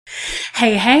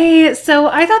Hey. So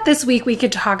I thought this week we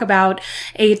could talk about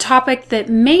a topic that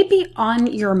may be on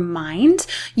your mind.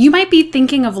 You might be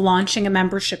thinking of launching a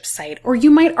membership site, or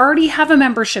you might already have a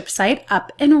membership site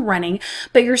up and running,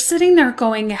 but you're sitting there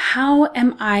going, how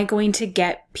am I going to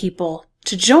get people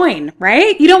to join,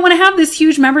 right? You don't want to have this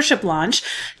huge membership launch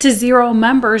to 0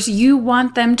 members. You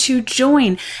want them to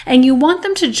join, and you want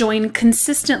them to join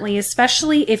consistently,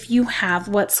 especially if you have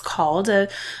what's called a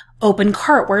open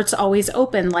cart where it's always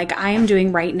open, like I am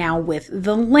doing right now with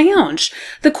the lounge.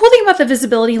 The cool thing about the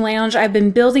Visibility Lounge, I've been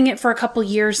building it for a couple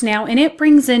years now, and it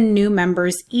brings in new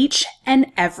members each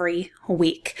and every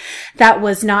week. That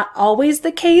was not always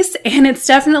the case, and it's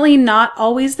definitely not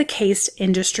always the case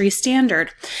industry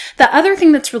standard. The other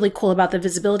thing that's really cool about the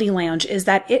Visibility Lounge is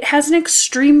that it has an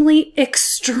extremely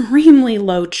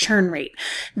low churn rate.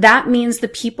 That means the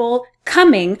people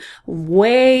coming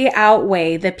way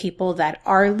outweigh the people that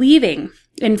are leaving.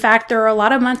 In fact, there are a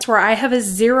lot of months where I have a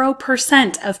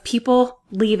 0% of people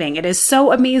leaving. It is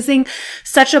so amazing,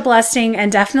 such a blessing,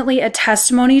 and definitely a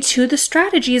testimony to the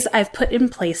strategies I've put in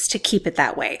place to keep it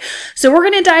that way. So we're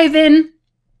going to dive in.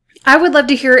 I would love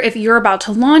to hear if you're about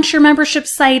to launch your membership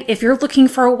site, if you're looking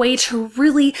for a way to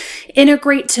really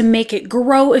integrate to make it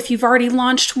grow, if you've already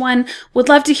launched one. Would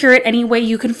love to hear it anyway.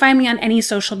 You can find me on any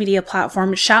social media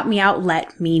platform. Shout me out.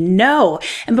 Let me know.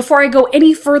 And before I go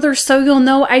any further, so you'll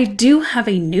know, I do have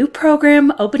a new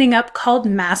program opening up called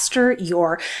Master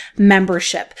Your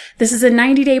Membership. This is a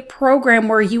 90-day program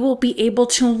where you will be able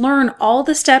to learn all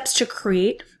the steps to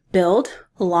create, build,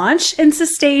 launch, and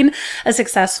sustain a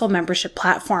successful membership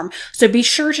platform. So be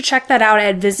sure to check that out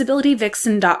at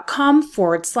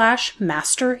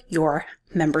visibilitywixen.com/master your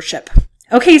membership.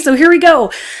 Okay, so here we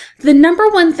go. The number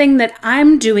one thing that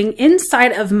I'm doing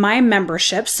inside of my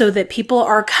membership so that people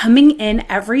are coming in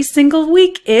every single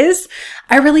week is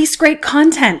I release great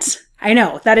content. I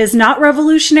know that is not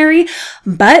revolutionary,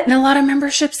 but in a lot of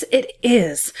memberships, it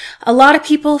is. A lot of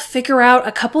people figure out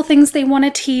a couple things they want to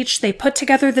teach, they put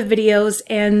together the videos,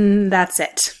 and that's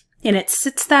it. And it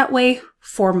sits that way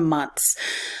for months.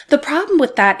 The problem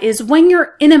with that is when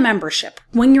you're in a membership,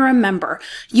 when you're a member,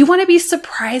 you want to be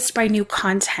surprised by new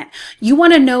content. You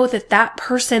want to know that that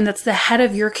person that's the head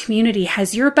of your community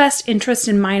has your best interest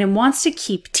in mind and wants to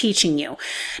keep teaching you.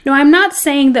 Now, I'm not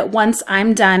saying that once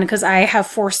I'm done, because I have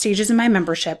 4 stages in my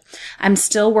membership, I'm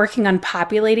still working on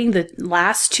populating the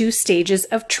last 2 stages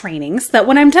of trainings, that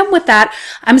when I'm done with that,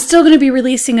 I'm still going to be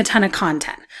releasing a ton of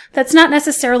content. That's not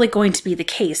necessarily going to be the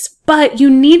case, but you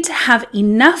need to have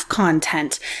enough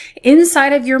content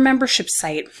inside of your membership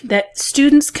site that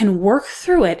students can work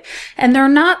through it and they're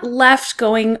not left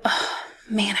going, oh,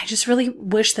 man, I just really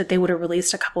wish that they would have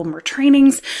released a couple more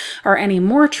trainings or any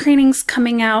more trainings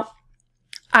coming out.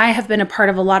 I have been a part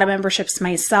of a lot of memberships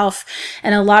myself,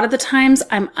 and a lot of the times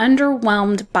I'm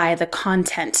underwhelmed by the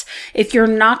content. If you're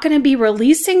not going to be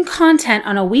releasing content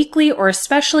on a weekly or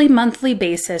especially monthly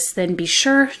basis, then be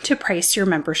sure to price your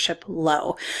membership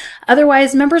low.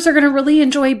 Otherwise, members are going to really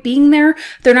enjoy being there.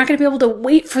 They're not going to be able to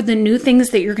wait for the new things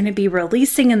that you're going to be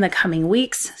releasing in the coming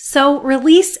weeks. So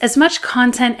release as much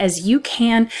content as you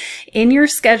can in your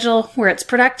schedule where it's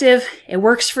productive, it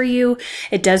works for you,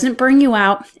 it doesn't burn you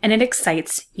out, and it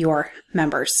excites your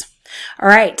members. All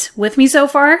right, with me so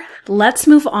far, let's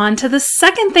move on to the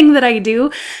second thing that I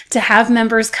do to have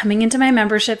members coming into my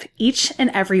membership each and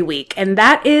every week. And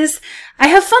that is I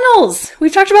have funnels.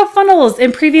 We've talked about funnels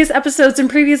in previous episodes and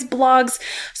previous blogs.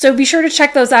 So be sure to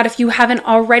check those out if you haven't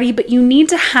already, but you need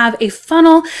to have a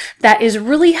funnel that is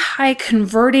really high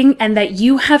converting and that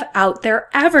you have out there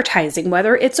advertising,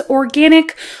 whether it's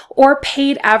organic or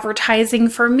paid advertising.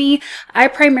 For me, I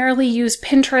primarily use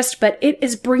Pinterest, but it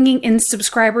is bringing in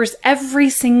subscribers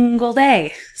every single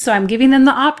day. So I'm giving them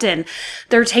the opt-in.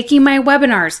 They're taking my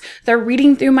webinars. They're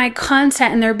reading through my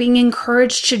content and they're being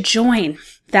encouraged to join.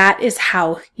 That is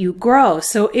how you grow.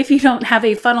 So if you don't have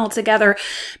a funnel together,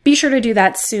 be sure to do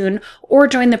that soon or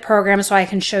join the program so I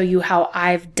can show you how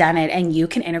I've done it and you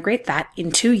can integrate that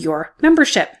into your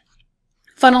membership.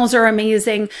 Funnels are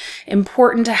amazing.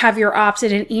 Important to have your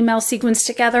opt-in and email sequence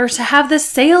together, to have the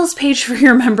sales page for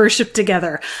your membership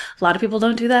together. A lot of people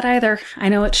don't do that either. I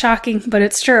know it's shocking, but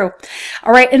it's true.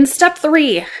 All right. In step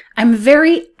 3, I'm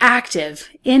very active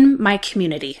in my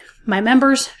community. My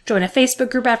members join a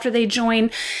Facebook group after they join,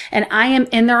 and I am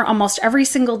in there almost every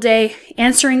single day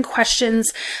answering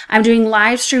questions. I'm doing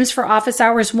live streams for office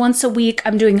hours once a week.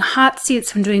 I'm doing hot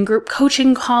seats. I'm doing group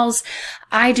coaching calls.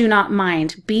 I do not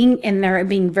mind being in there and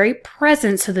being very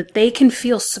present so that they can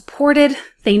feel supported,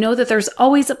 They know that there's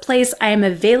always a place. I am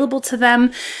available to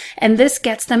them. And this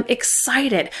gets them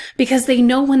excited because they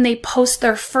know when they post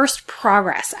their first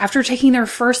progress after taking their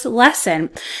first lesson,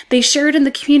 they share it in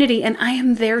the community and I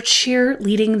am there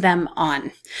cheerleading them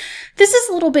on. This is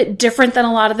a little bit different than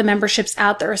a lot of the memberships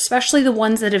out there, especially the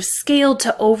ones that have scaled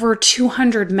to over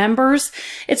 200 members.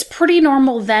 It's pretty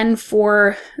normal then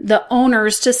for the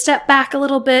owners to step back a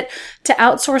little bit, to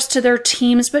outsource to their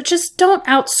teams, but just don't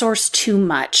outsource too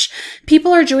much.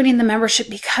 People are joining the membership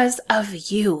because of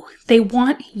you. They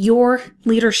want your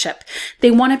leadership.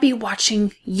 They want to be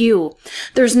watching you.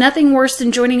 There's nothing worse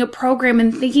than joining a program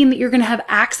and thinking that you're going to have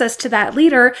access to that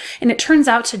leader, and it turns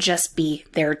out to just be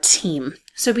their team.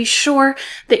 So be sure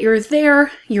that you're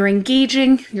there, you're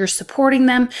engaging, you're supporting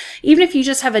them. Even if you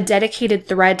just have a dedicated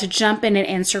thread to jump in and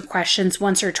answer questions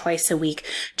once or twice a week,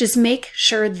 just make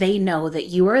sure they know that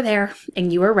you are there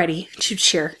and you are ready to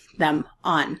cheer them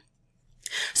on.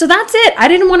 So that's it. I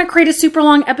didn't want to create a super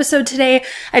long episode today.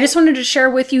 I just wanted to share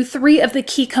with you 3 of the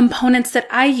key components that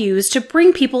I use to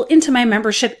bring people into my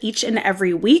membership each and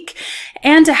every week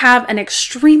and to have an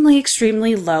extremely,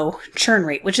 extremely low churn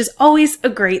rate, which is always a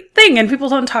great thing and people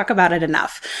don't talk about it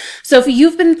enough. So if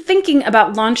you've been thinking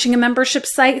about launching a membership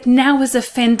site, now is a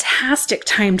fantastic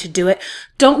time to do it.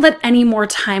 Don't let any more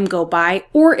time go by.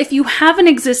 Or if you have an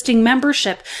existing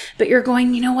membership, but you're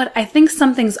going, you know what? I think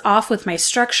something's off with my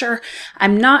structure.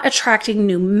 I'm not attracting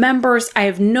new members. I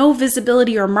have no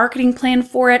visibility or marketing plan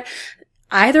for it.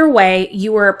 Either way,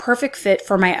 you are a perfect fit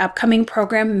for my upcoming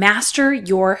program, Master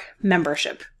Your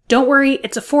Membership. Don't worry,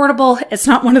 it's affordable. It's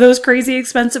not one of those crazy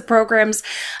expensive programs.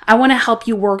 I want to help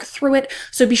you work through it.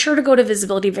 So be sure to go to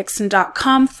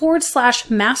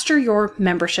visibilityvixen.com/master your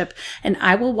membership, and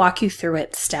I will walk you through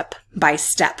it step by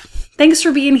step. Thanks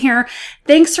for being here.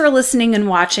 Thanks for listening and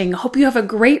watching. Hope you have a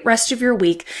great rest of your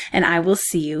week, and I will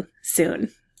see you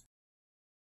soon.